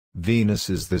Venus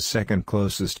is the second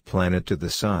closest planet to the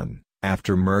Sun,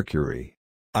 after Mercury.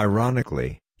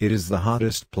 Ironically, it is the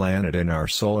hottest planet in our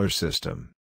solar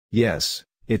system. Yes,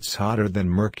 it's hotter than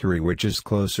Mercury, which is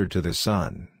closer to the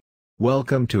Sun.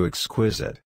 Welcome to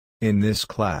Exquisite. In this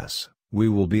class, we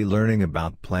will be learning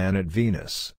about planet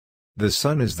Venus. The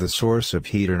Sun is the source of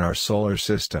heat in our solar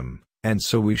system, and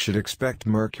so we should expect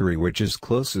Mercury, which is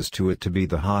closest to it, to be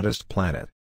the hottest planet.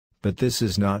 But this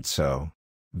is not so.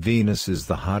 Venus is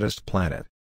the hottest planet.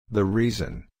 The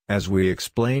reason, as we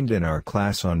explained in our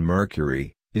class on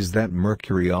Mercury, is that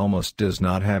Mercury almost does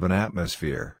not have an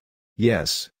atmosphere.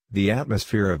 Yes, the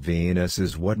atmosphere of Venus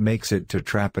is what makes it to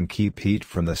trap and keep heat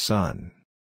from the Sun.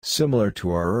 Similar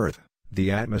to our Earth,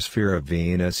 the atmosphere of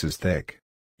Venus is thick.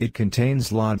 It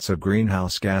contains lots of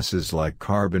greenhouse gases like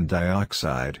carbon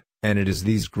dioxide, and it is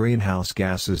these greenhouse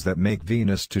gases that make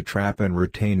Venus to trap and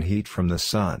retain heat from the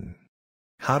Sun.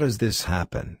 How does this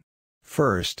happen?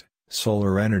 First,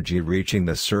 solar energy reaching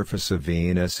the surface of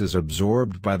Venus is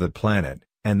absorbed by the planet,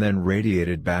 and then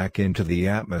radiated back into the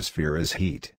atmosphere as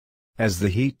heat. As the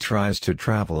heat tries to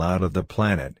travel out of the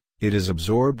planet, it is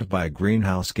absorbed by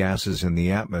greenhouse gases in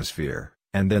the atmosphere,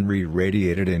 and then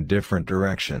re-radiated in different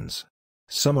directions.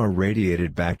 Some are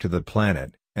radiated back to the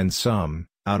planet, and some,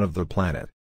 out of the planet.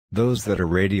 Those that are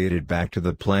radiated back to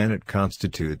the planet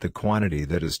constitute the quantity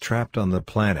that is trapped on the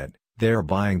planet,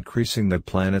 thereby increasing the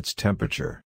planet's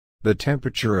temperature. The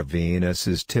temperature of Venus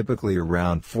is typically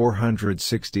around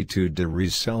 462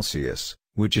 degrees Celsius,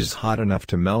 which is hot enough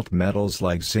to melt metals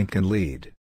like zinc and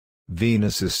lead.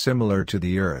 Venus is similar to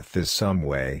the Earth in some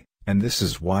way, and this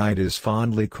is why it is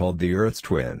fondly called the Earth's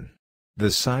twin.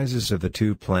 The sizes of the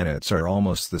two planets are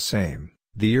almost the same.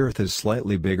 The Earth is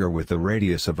slightly bigger with a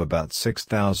radius of about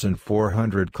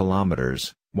 6,400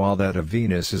 kilometers, while that of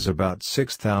Venus is about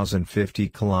 6,050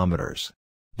 kilometers.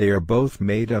 They are both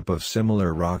made up of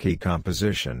similar rocky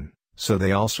composition, so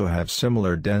they also have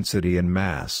similar density and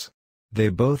mass. They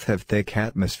both have thick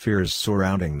atmospheres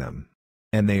surrounding them.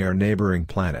 And they are neighboring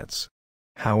planets.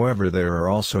 However, there are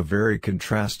also very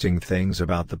contrasting things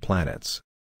about the planets.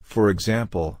 For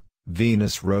example,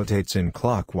 Venus rotates in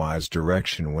clockwise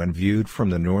direction when viewed from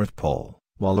the North Pole,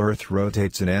 while Earth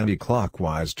rotates in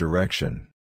anti-clockwise direction.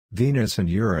 Venus and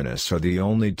Uranus are the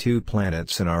only two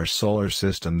planets in our solar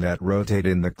system that rotate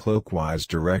in the clockwise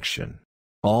direction.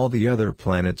 All the other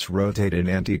planets rotate in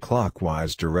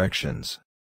anti-clockwise directions.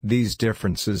 These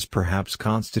differences perhaps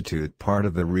constitute part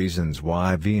of the reasons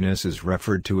why Venus is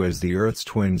referred to as the Earth's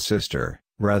twin sister,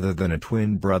 rather than a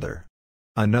twin brother.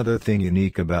 Another thing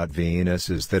unique about Venus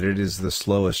is that it is the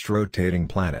slowest rotating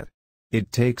planet.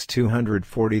 It takes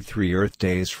 243 Earth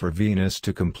days for Venus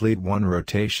to complete one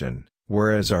rotation,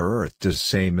 whereas our Earth does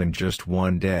same in just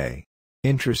one day.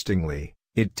 Interestingly,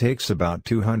 it takes about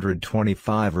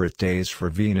 225 Earth days for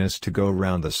Venus to go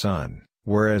round the Sun,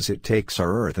 whereas it takes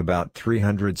our Earth about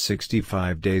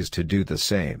 365 days to do the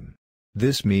same.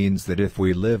 This means that if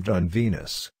we lived on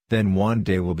Venus, then one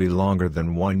day will be longer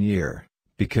than 1 year,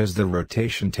 because the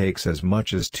rotation takes as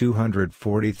much as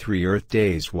 243 Earth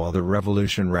days while the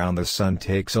revolution round the Sun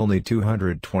takes only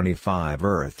 225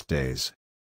 Earth days.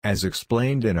 As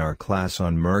explained in our class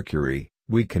on Mercury,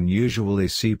 we can usually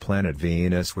see planet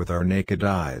Venus with our naked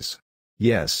eyes.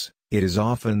 Yes, it is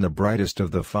often the brightest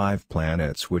of the 5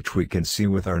 planets which we can see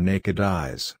with our naked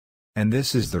eyes. And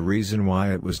this is the reason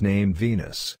why it was named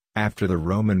Venus, after the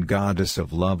Roman goddess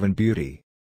of love and beauty.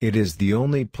 It is the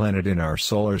only planet in our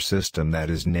solar system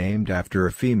that is named after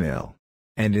a female.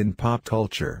 And in pop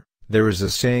culture, there is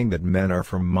a saying that men are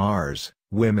from Mars,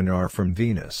 women are from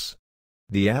Venus.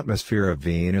 The atmosphere of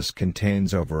Venus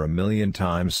contains over 1 million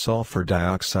times sulfur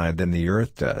dioxide than the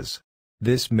Earth does.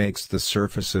 This makes the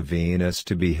surface of Venus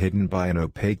to be hidden by an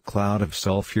opaque cloud of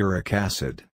sulfuric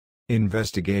acid.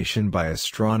 Investigation by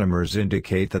astronomers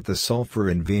indicate that the sulfur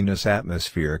in Venus'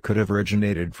 atmosphere could have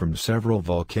originated from several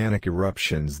volcanic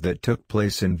eruptions that took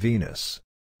place in Venus.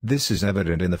 This is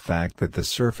evident in the fact that the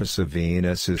surface of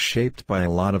Venus is shaped by a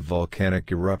lot of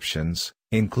volcanic eruptions,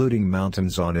 including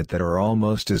mountains on it that are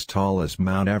almost as tall as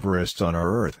Mount Everest on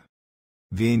our Earth.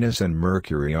 Venus and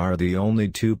Mercury are the only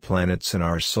 2 planets in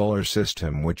our solar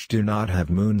system which do not have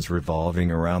moons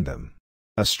revolving around them.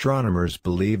 Astronomers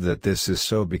believe that this is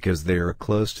so because they are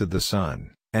close to the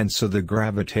Sun, and so the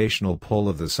gravitational pull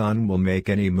of the Sun will make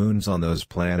any moons on those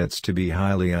planets to be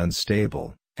highly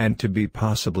unstable, and to be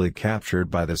possibly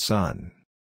captured by the Sun.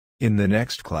 In the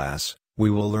next class, we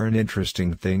will learn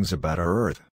interesting things about our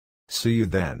Earth. See you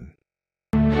then.